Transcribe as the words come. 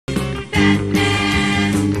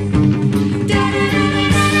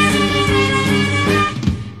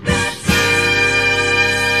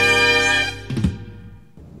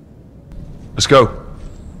go.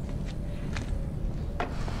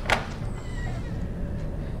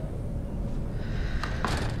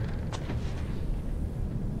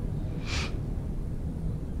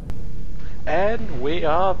 And we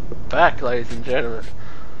are back, ladies and gentlemen.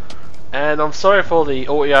 And I'm sorry for the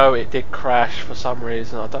audio, it did crash for some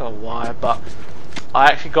reason, I don't know why, but I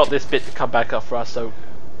actually got this bit to come back up for us, so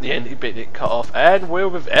the ending bit didn't cut off. And we're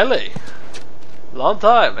with Ellie. Long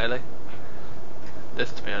time, Ellie.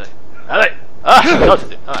 Listen to me, Ellie. Ellie! Ah! I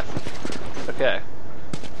dodged it. Nice. Okay.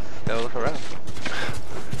 Go look around.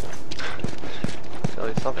 Tell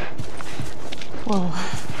you something. Whoa.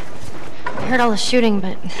 I heard all the shooting,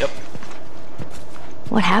 but... Yep.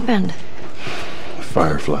 What happened?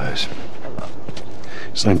 Fireflies.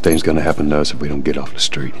 Same thing's gonna happen to us if we don't get off the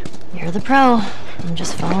street. You're the pro. I'm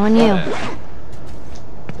just following you. Yeah.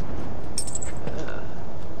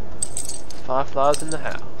 Fireflies in the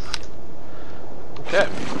house. Okay.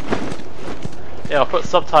 Yeah, I'll put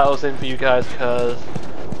subtitles in for you guys because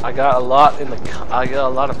I got a lot in the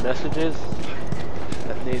of messages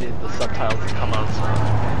that needed the subtitles to come on. So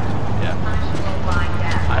yeah,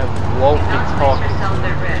 I won't be talking to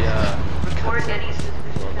the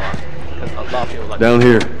because a lot of people like down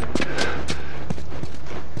here.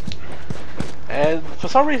 And for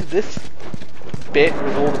some reason, this bit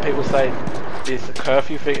with all the people saying it's a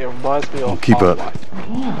curfew thing, it reminds me of Keep up.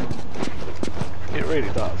 It really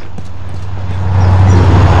does.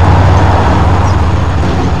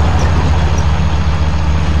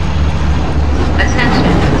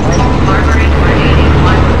 Attention. Harboring or aiding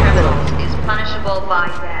one criminals is punishable by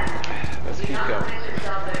death. Let's keep going.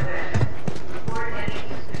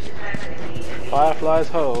 Fireflies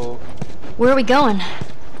ho. Where are we going?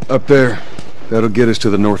 Up there. That'll get us to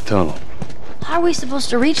the north tunnel. How are we supposed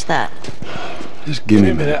to reach that? Just give me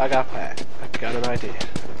a minute. I got a plan. I got an idea.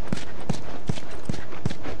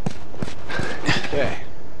 Okay.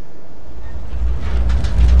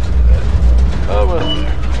 Over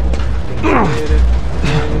there.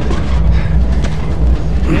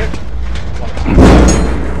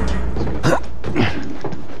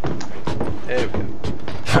 There we go.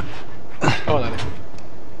 Come on, Ellie.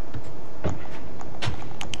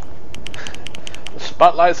 The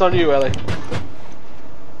spotlight's on you, Ellie.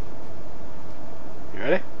 You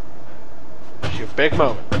ready? It's your big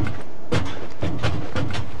moment.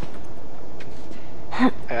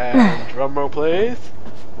 And drum roll, please.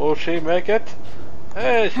 Will she make it?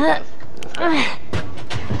 Hey, she does.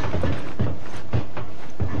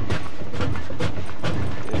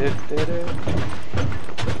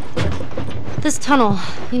 This tunnel,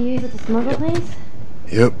 you use it to smuggle things?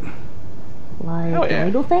 Yep. Like yeah.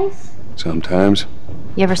 illegal things? Sometimes.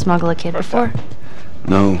 You ever smuggle a kid before?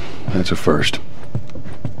 No, that's a first.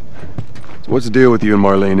 So what's the deal with you and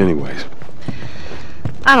Marlene anyways?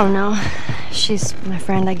 I don't know. She's my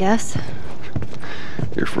friend, I guess.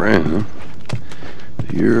 Your friend, huh?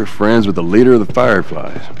 You're friends with the leader of the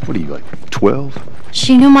Fireflies. What are you, like 12?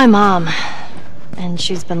 She knew my mom, and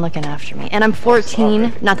she's been looking after me. And I'm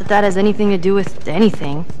 14, not that that has anything to do with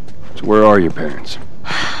anything. So where are your parents?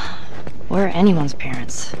 Where are anyone's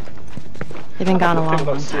parents? They've been gone a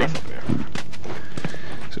long time.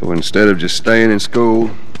 So instead of just staying in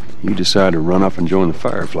school, you decide to run off and join the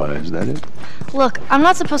Fireflies, is that it? Look, I'm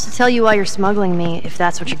not supposed to tell you why you're smuggling me, if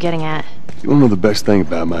that's what you're getting at. You wanna know the best thing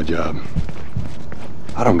about my job?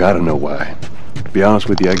 I don't gotta know why. To be honest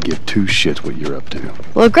with you, I give two shits what you're up to.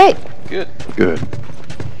 Well, great. Good. Good.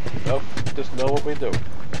 Nope, just know what we do.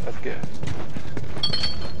 That's good.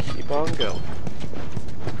 Keep on going.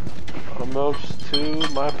 Almost to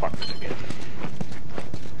my apartment again.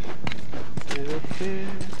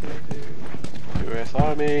 US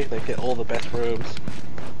Army, they get all the best rooms.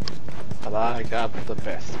 But I got the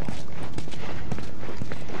best one.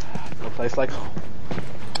 No place like home.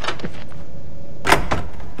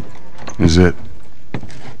 Is it?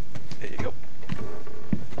 There you go.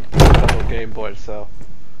 Double Game Boy, so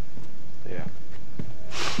yeah.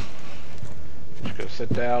 Just go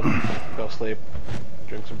sit down, go sleep,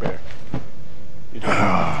 drink some beer. You do it.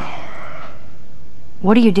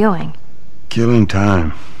 What are you doing? Killing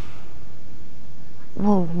time.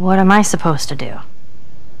 Well, what am I supposed to do?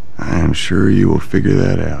 I am sure you will figure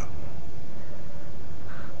that out.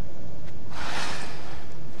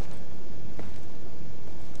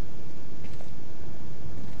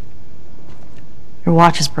 Your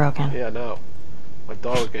watch is broken. Yeah, I know. My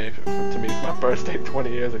dog gave it to me for my birthday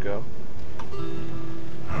 20 years ago.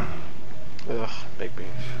 Ugh, baked beans.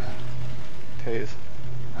 Taze.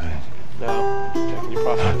 No, checking your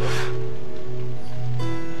prostate.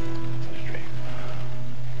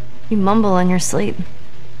 You mumble in your sleep.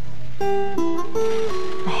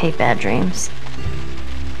 I hate bad dreams.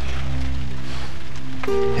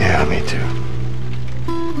 Yeah, me too.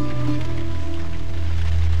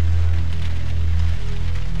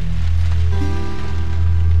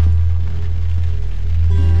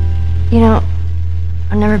 You know,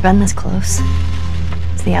 I've never been this close to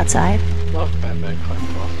the outside. Love Batman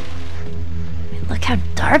climb off. I mean, look how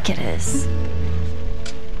dark it is.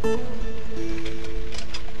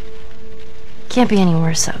 Can't be any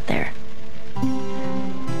worse out there.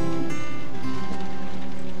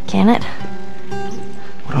 Can it?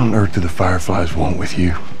 What on earth do the Fireflies want with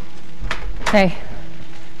you? Hey.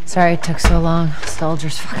 Sorry it took so long.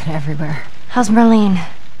 Soldiers fucking everywhere. How's Marlene?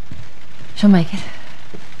 She'll make it.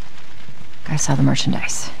 Gotta sell the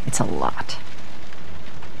merchandise. It's a lot.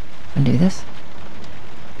 Wanna do this?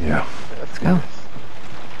 Yeah. Let's go.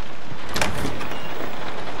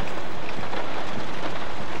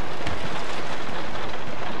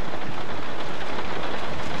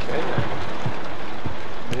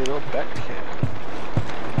 Little Bat Camp.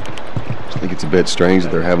 I think it's a bit strange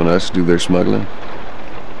that they're having us do their smuggling.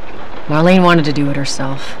 Marlene wanted to do it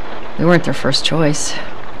herself. We weren't their first choice.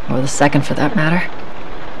 Or the second for that matter.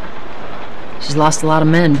 She's lost a lot of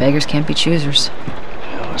men. Beggars can't be choosers.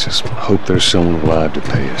 Yeah, let's just hope there's someone alive to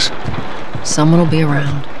pay us. Someone will be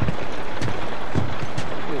around.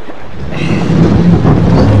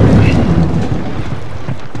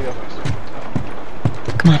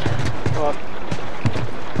 Come on.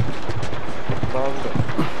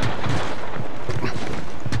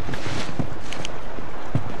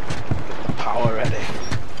 Get the power ready.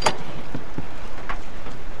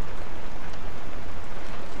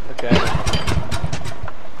 Okay.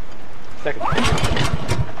 Second.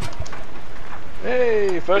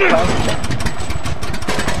 Hey, first time.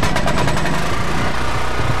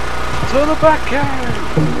 To the back camp.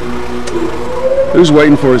 Who's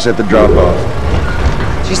waiting for us at the drop-off?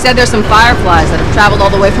 She said there's some Fireflies that have traveled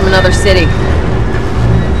all the way from another city.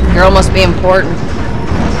 Girl must be important.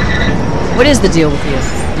 What is the deal with you?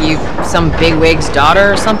 You some bigwig's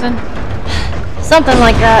daughter or something? Something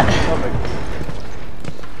like that.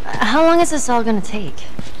 How long is this all gonna take?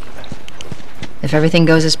 If everything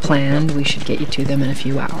goes as planned, we should get you to them in a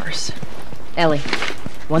few hours. Ellie,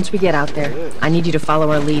 once we get out there, I need you to follow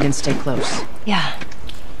our lead and stay close. Yeah,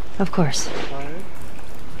 of course.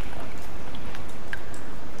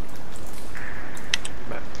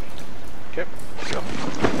 Okay, let's go.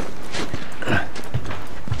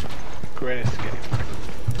 Great escape.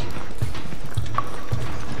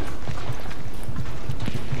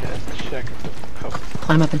 Okay, let's check if the coast.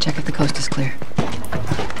 Climb up and check if the coast is clear.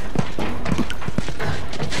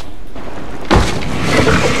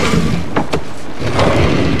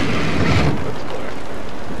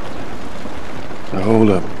 Now hold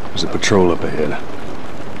up. There's a patrol up ahead.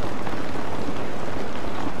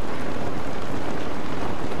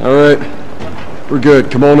 All right. We're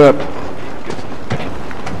good. Come on up.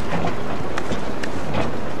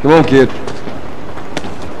 Come on, kid.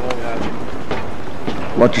 Oh,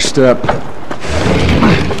 God. Watch your step.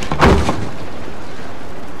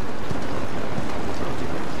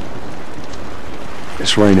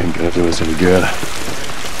 This rain ain't gonna do us any good.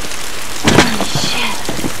 Holy shit.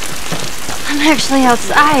 I'm actually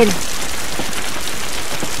outside.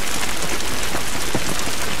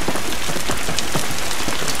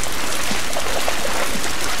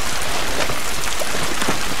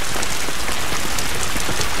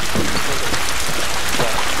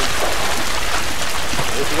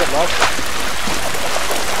 If you get lost,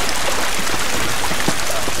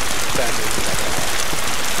 bad news.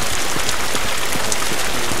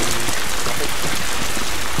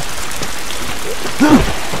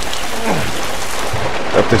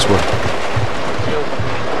 Up this way.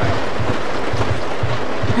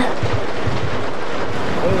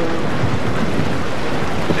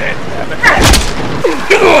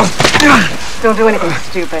 Don't do anything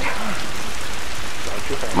stupid.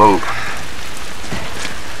 Move.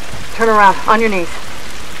 Turn around, on your knees.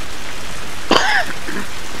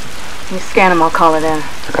 You scan him, I'll call it in.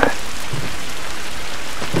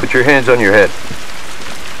 Put your hands on your head.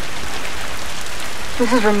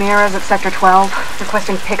 This is Ramirez at Sector 12,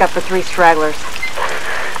 requesting pickup for 3 stragglers.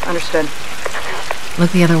 Understood.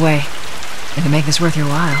 Look the other way. It'll make this worth your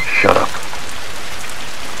while. Shut up.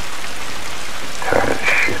 Tired of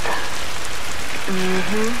shit.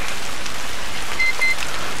 Mm-hmm.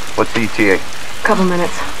 What's the ETA? Couple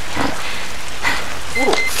minutes.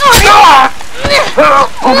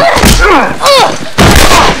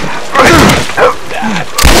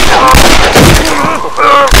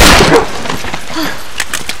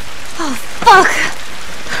 Oh, fuck!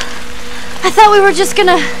 I thought we were just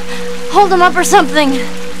gonna hold him up or something.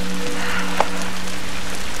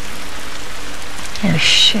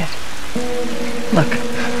 shit. Look.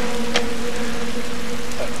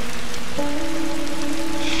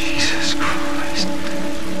 Jesus Christ.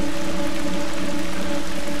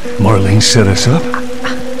 Marlene set us up?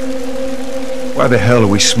 Why the hell are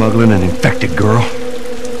we smuggling an infected girl?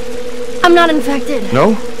 I'm not infected.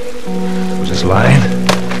 No? Was this lying?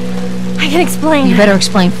 I can explain. You better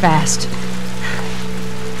explain fast.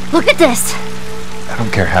 Look at this. I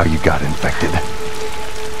don't care how you got infected.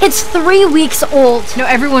 It's 3 weeks old. No,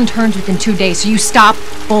 everyone turns within 2 days, so you stop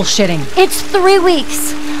bullshitting. It's 3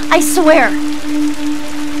 weeks. I swear.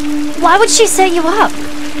 Why would she set you up?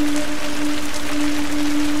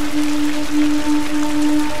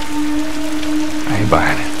 I ain't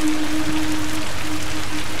buying it.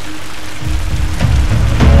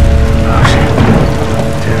 Oh, shit.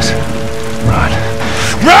 Tess, run.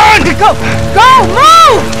 Run! Go! Go!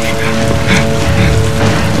 Move!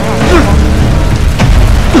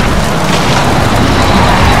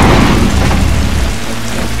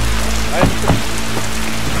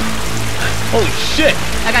 Holy shit!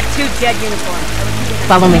 I got 2 dead uniforms.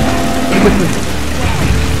 Follow me. Quickly.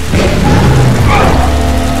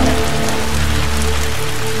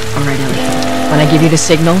 Alright, Ellie. When I give you the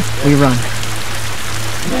signal, we run.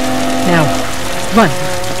 Now, run.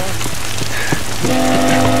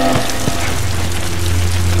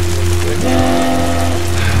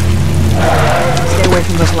 Stay away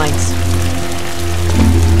from those lights.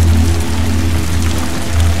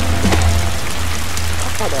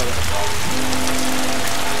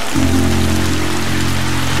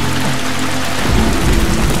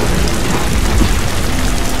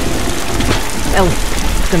 Ellie,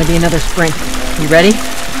 it's gonna be another sprint. You ready?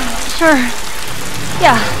 Sure.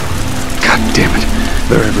 Yeah. God damn it.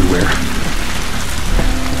 They're everywhere.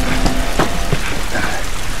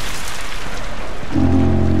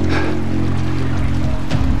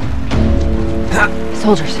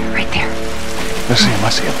 Soldiers, right there. I see him, I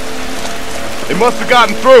see him. They must have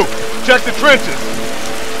gotten through. Check the trenches.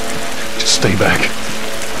 Just stay back.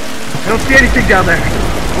 I don't see anything down there.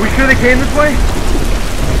 Are we sure they came this way?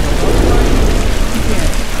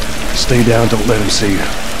 Stay down, don't let him see you.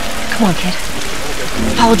 Come on, kid.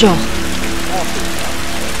 Follow Joel.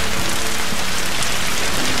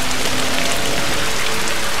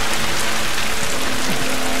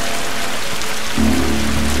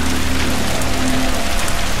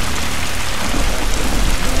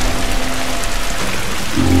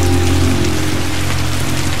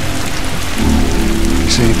 You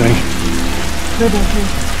see anything? No, don't you?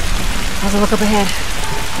 How's it look up ahead?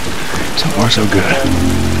 So far, so good.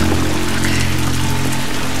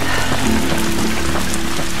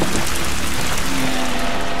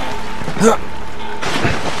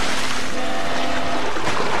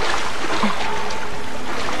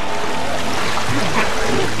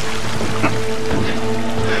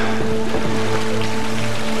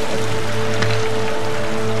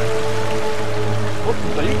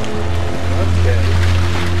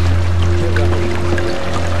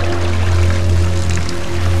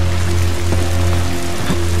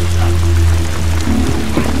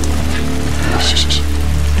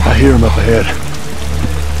 I hear him up ahead.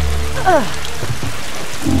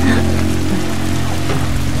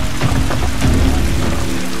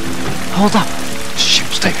 Hold up.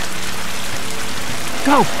 Shoot, stay.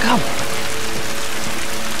 Go, go.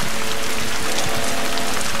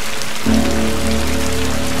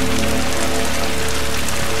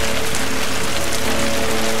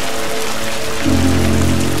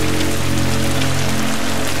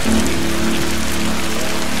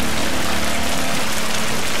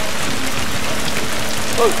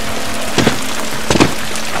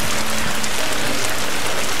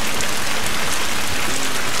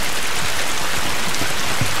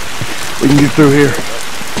 We can get through here.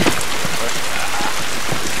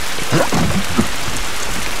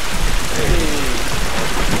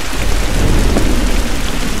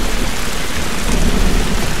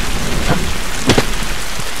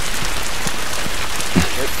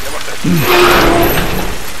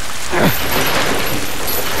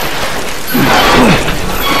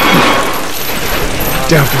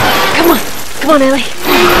 Down for it. Come on. Come on, Ellie.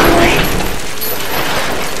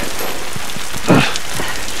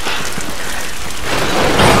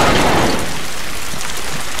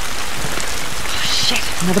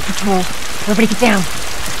 Another patrol. Everybody get down.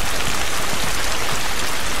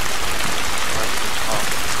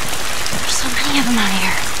 There's so many of them out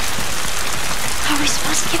here. How are we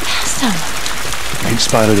supposed to get past them? Ain't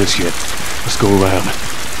spotted us yet. Let's go around.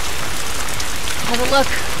 How's it look?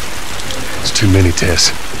 It's too many,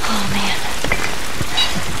 Tess. Oh, man.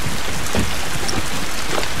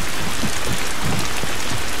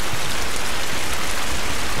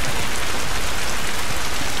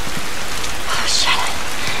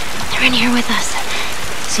 They're in here with us.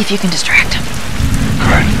 See if you can distract them. All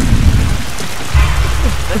right.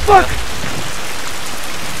 The fuck?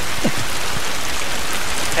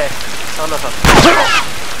 Hey, son of a...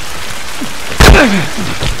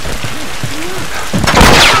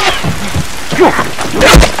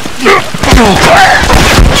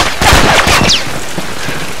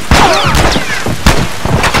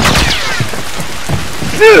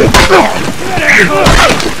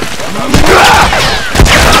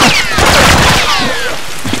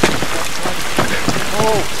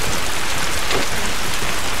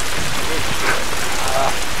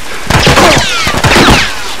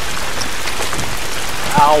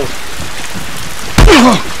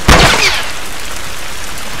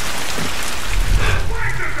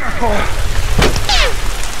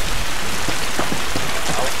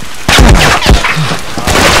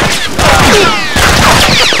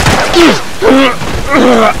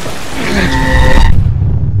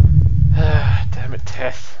 Damn it,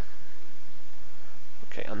 Tess.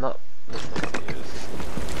 Okay, I'm not listening to you.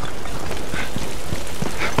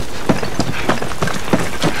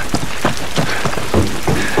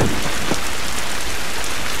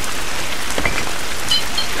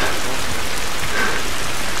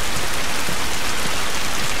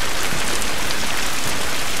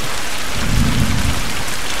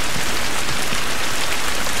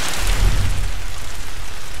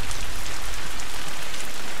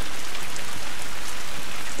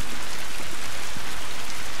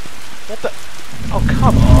 What the? Oh,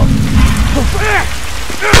 come on.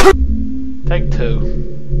 Take two.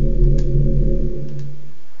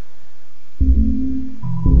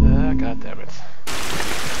 God damn it.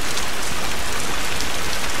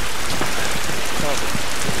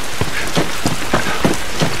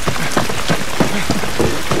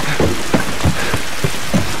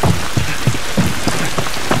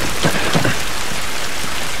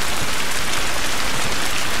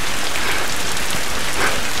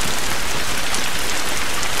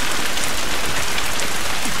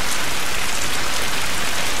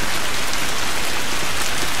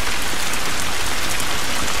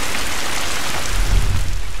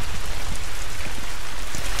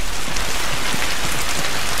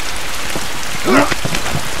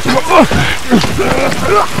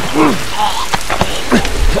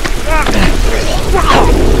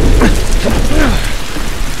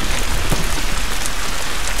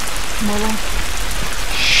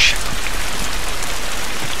 Shh.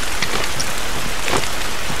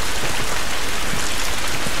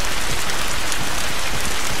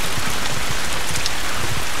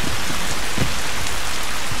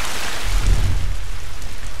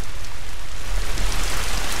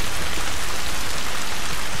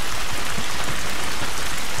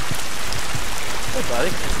 Hey,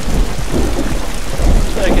 buddy.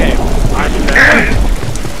 Play a game.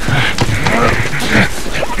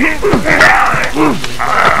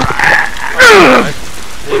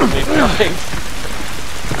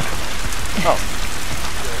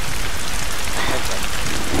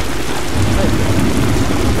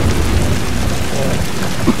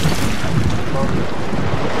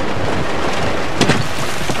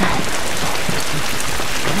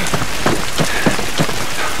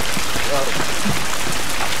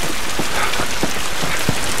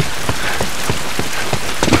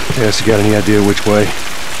 Tess, you got any idea which way?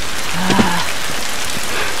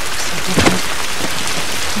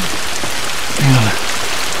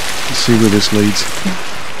 Let's see where this leads.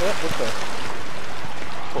 What the?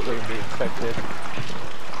 What would be expected?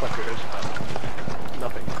 Clickers.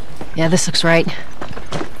 Nothing. Yeah, this looks right.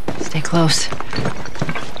 Stay close.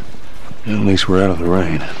 At least we're out of the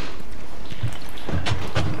rain.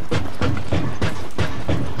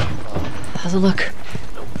 How's it look?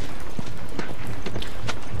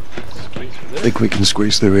 I think we can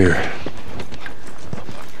squeeze through here.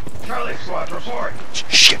 Charlie Squad, report.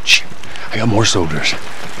 Shit. I got more soldiers.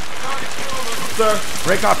 Sir,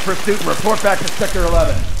 break off pursuit and report back to Sector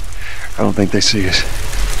 11. I don't think they see us.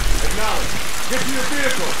 Acknowledge. Get to your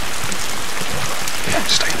vehicle. Yeah,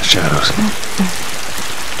 stay in the shadows.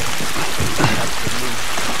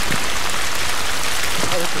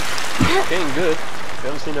 Getting good. We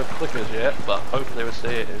haven't seen no clickers yet, but hopefully we'll see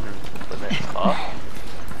it in the next part.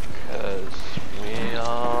 Because we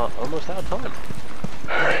are almost out of time.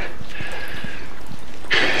 Alright.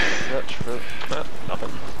 Search for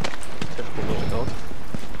nothing. Typical little dog.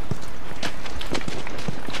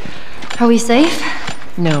 Are we safe?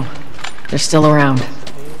 No. They're still around.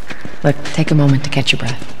 Look, take a moment to catch your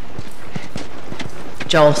breath.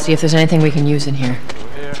 Joel, see if there's anything we can use in here.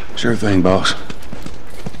 Over here. Sure thing, boss.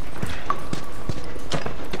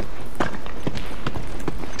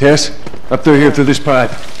 Tess, up through here through this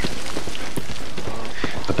pipe.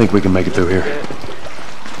 think we can make it through here.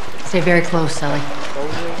 Stay very close, Ellie.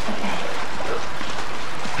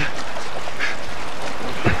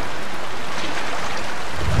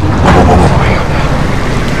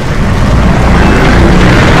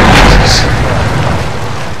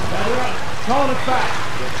 Calling us back.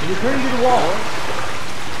 You're turning to the wall.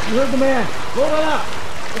 You heard the man. Roll it up.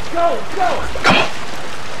 Let's go. Let's go.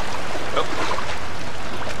 Come on.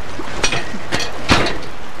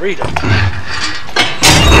 Read it.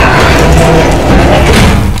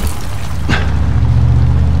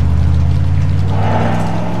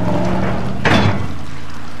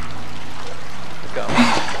 Go.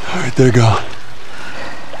 All right, they're gone.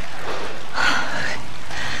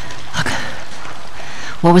 Look.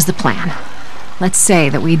 What was the plan? Let's say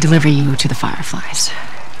that we deliver you to the Fireflies.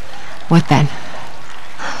 What then?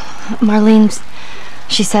 Marlene,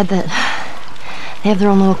 she said that they have their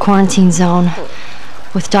own little quarantine zone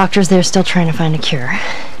with doctors there still trying to find a cure.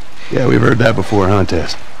 Yeah, we've heard that before, huh,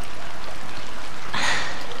 Tess?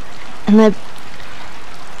 And that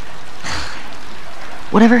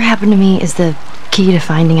whatever happened to me is the key to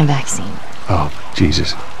finding a vaccine. Oh,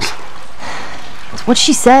 Jesus. That's what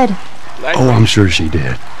she said. Oh, I'm sure she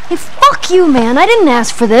did. Hey, fuck you, man. I didn't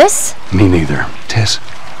ask for this. Me neither. Tess,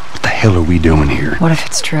 what the hell are we doing here? What if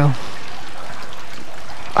it's true?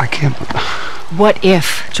 I can't... What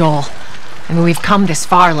if, Joel? I mean, we've come this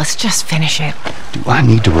far. Let's just finish it. Do I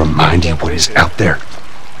need to remind you what is out there?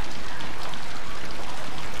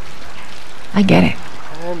 I get it.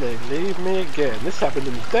 And they leave me again. This happened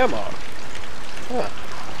in Denmark. Huh.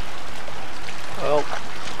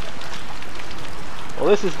 Well,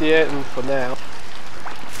 this is the end for now.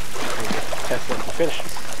 Test when it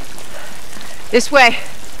finishes. This way.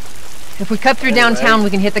 If we cut through downtown, we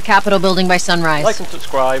can hit the Capitol building by sunrise. Like and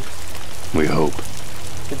subscribe. We hope.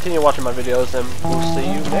 Continue watching my videos, and we'll see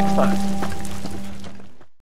you next time.